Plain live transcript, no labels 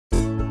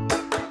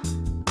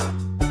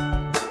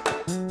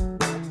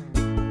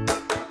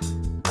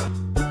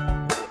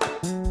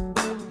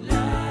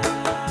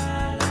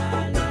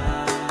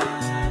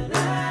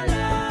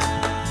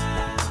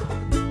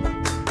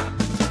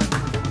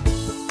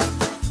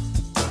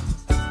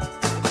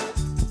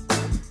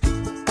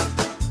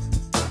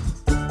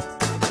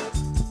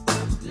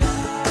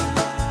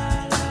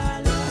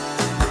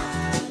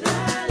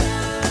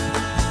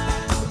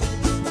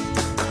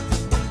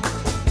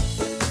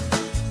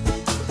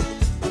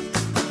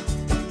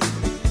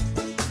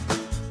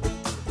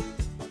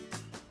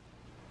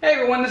Hey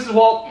everyone, this is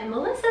Walt and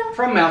Melissa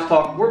from Mouse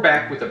Talk. We're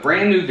back with a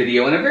brand new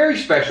video and a very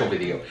special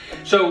video.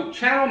 So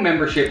channel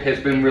membership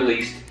has been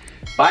released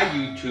by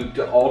YouTube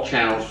to all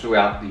channels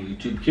throughout the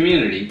YouTube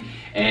community.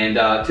 And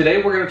today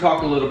we're going to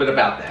talk a little bit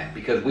about that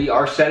because we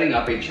are setting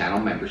up a channel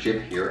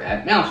membership here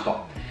at Mouse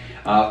Talk.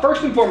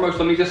 First and foremost,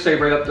 let me just say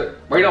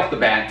right off the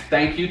bat,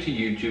 thank you to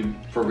YouTube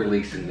for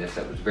releasing this.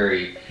 That was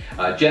very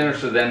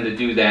generous of them to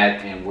do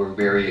that, and we're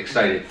very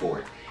excited for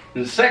it.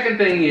 And the second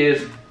thing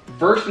is,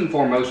 first and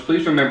foremost,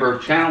 please remember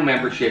channel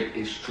membership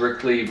is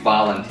strictly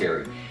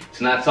voluntary. It's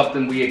not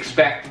something we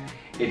expect.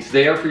 It's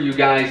there for you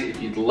guys.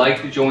 If you'd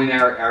like to join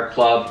our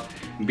club,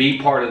 be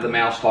part of the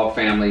Mouse Talk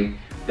family,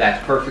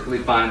 that's perfectly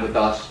fine with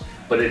us.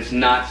 But it's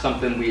not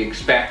something we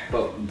expect,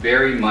 but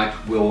very much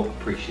will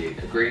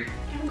appreciate. Agreed?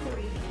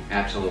 Agreed.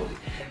 Absolutely.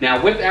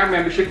 Now with our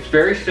membership, it's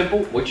very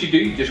simple. What you do,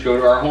 you just go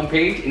to our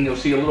homepage and you'll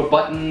see a little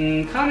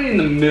button kind of in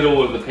the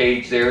middle of the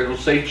page there. It'll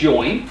say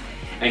join.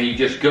 And you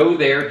just go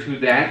there to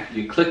that,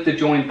 you click the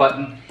join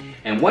button,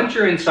 and once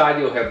you're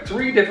inside, you'll have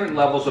 3 different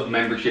levels of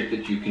membership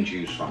that you can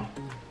choose from.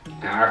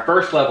 Now, our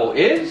first level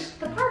is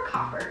the Park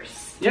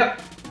Hoppers.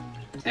 Yep.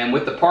 And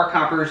with the Park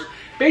Hoppers,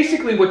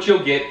 basically what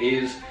you'll get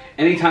is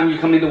anytime you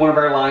come into one of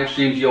our live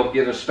streams, you'll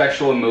get a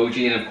special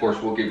emoji, and of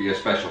course we'll give you a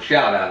special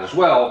shout out as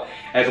well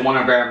as one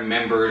of our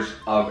members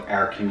of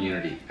our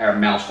community, our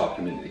Mouse Talk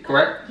community,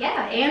 correct?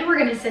 Yeah, and we're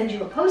going to send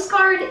you a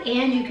postcard,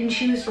 and you can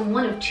choose from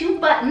one of 2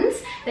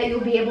 buttons that you'll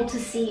be able to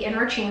see in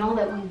our channel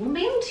that we will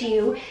mail to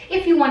you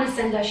if you want to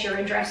send us your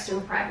address through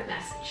a private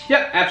message.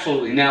 Yep,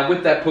 absolutely. Now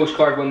with that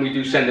postcard, when we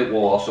do send it,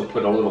 we'll also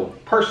put a little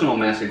personal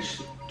message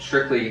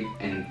strictly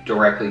and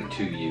directly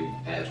to you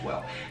as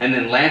well. And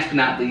then last but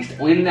not least,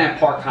 in that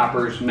Park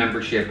Hoppers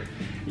membership,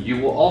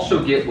 you will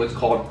also get what's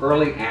called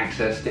early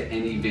access to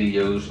any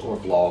videos or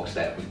vlogs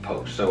that we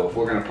post. So if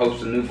we're going to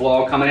post a new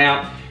vlog coming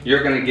out,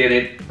 you're going to get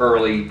it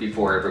early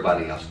before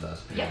everybody else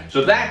does. Yeah.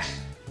 So that's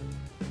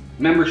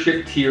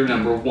membership tier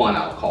number 1,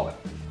 I'll call it.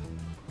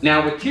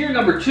 Now with tier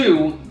number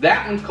 2,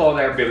 that one's called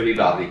our Bibbidi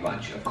Bobbidi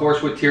Bunch. Of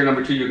course with tier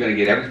number 2, you're going to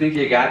get everything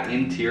you got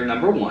in tier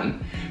number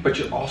 1, but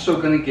you're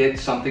also going to get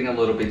something a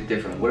little bit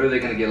different. What are they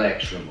going to get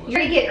extra, Melissa?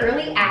 You're going to get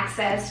early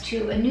access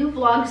to a new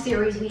vlog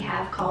series we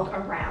have called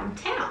Around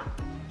Town.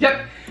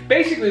 Yep,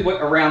 basically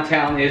what Around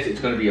Town is, it's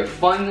going to be a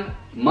fun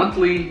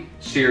monthly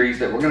series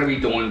that we're going to be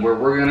doing where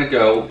we're going to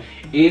go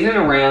in and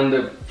around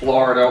the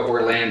Florida,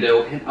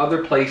 Orlando, and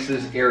other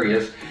places,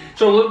 areas.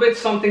 So a little bit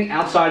something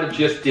outside of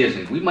just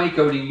Disney. We might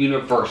go to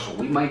Universal,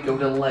 we might go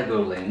to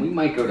Legoland, we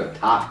might go to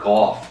Top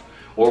Golf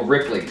or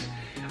Ripley's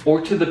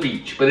or to the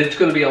beach. But it's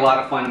going to be a lot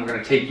of fun. We're going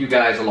to take you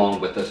guys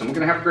along with us and we're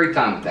going to have a great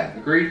time with that.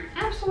 Agreed?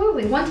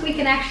 Absolutely. Once we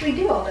can actually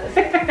do all those.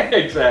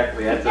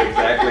 Exactly. That's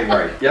exactly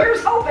right. Yep.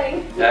 Here's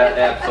hoping.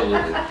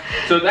 Absolutely.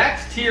 So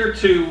that's tier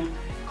 2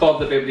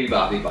 called the Bibbidi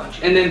Bobbidi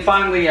Bunch. And then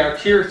finally our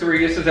tier 3,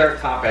 this is our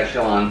top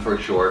echelon for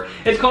sure.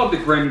 It's called the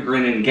Grim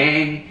Grinning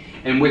Gang.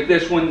 And with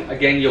this one,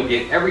 again, you'll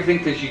get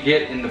everything that you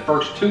get in the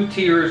first 2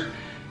 tiers,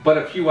 but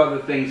a few other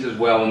things as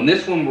well. And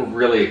this one we're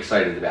really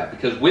excited about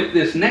because with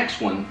this next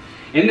one,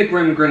 in the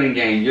Grim Grinning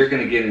Gang, you're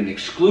going to get an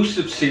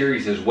exclusive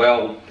series as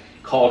well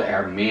called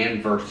our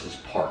Man vs.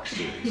 Park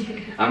series.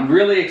 I'm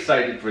really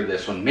excited for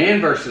this one.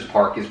 Man vs.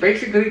 Park is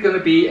basically going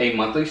to be a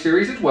monthly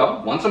series as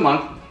well. Once a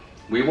month,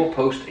 we will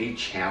post a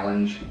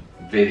challenge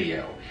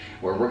video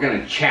where we're going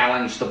to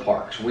challenge the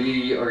parks.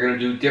 We are going to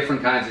do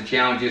different kinds of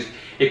challenges.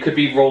 It could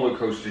be roller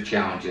coaster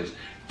challenges,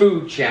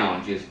 food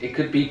challenges, it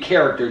could be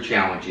character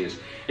challenges,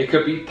 it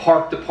could be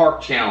park to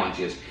park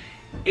challenges.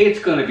 It's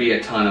going to be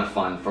a ton of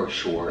fun for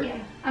sure. Yeah,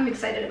 I'm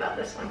excited about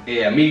this one.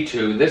 Yeah, me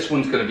too. This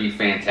one's going to be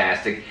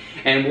fantastic.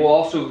 And we'll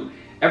also,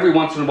 every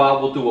once in a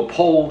while, we'll do a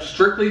poll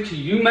strictly to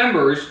you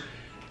members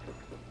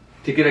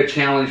to get a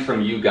challenge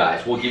from you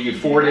guys. We'll give you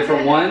 4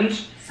 different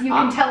ones. So you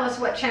can tell us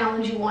what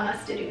challenge you want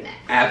us to do next.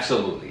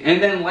 Absolutely.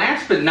 And then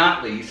last but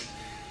not least,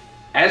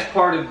 as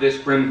part of this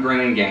Grim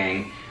Grinning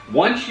Gang,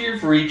 once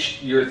you've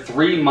reached your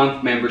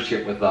 3-month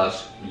membership with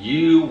us,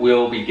 you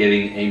will be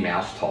getting a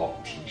Mouse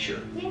Talk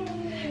t-shirt.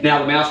 Now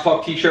the Mouse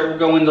Talk t-shirt will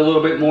go into a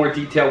little bit more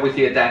detail with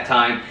you at that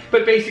time,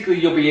 but basically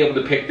you'll be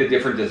able to pick the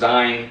different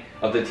design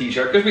of the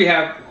t-shirt because we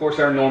have, of course,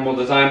 our normal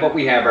design, but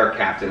we have our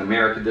Captain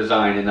America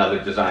design and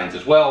other designs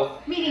as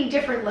well. Meaning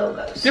different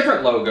logos.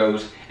 Different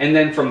logos, and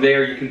then from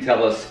there you can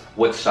tell us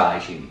what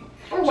size you need.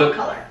 Or what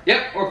color.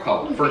 Yep, or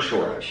color, for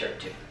sure. Color shirt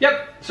too.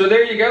 Yep, so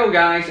there you go,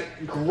 guys.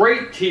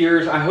 Great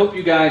tiers. I hope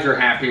you guys are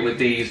happy with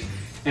these.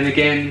 And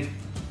again,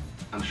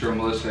 I'm sure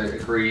Melissa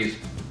agrees,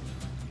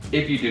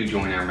 if you do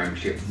join our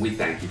membership, we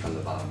thank you from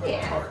the bottom of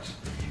our hearts.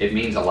 It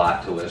means a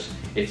lot to us.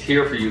 It's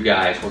here for you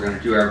guys. We're going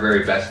to do our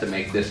very best to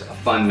make this a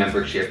fun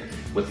membership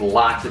with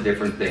lots of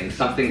different things.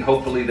 Something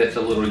hopefully that's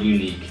a little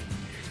unique.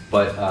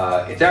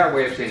 But it's our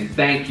way of saying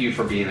thank you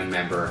for being a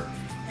member.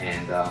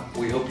 And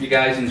we hope you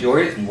guys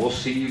enjoy it, and we'll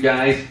see you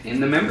guys in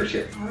the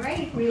membership. All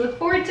right, we look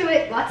forward to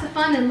it. Lots of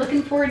fun, and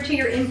looking forward to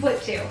your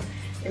input too.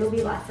 It'll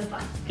be lots of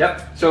fun.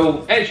 Yep,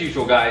 so as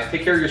usual guys,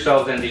 take care of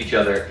yourselves and each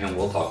other, and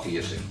we'll talk to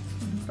you soon.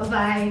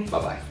 Bye-bye.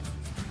 Bye-bye.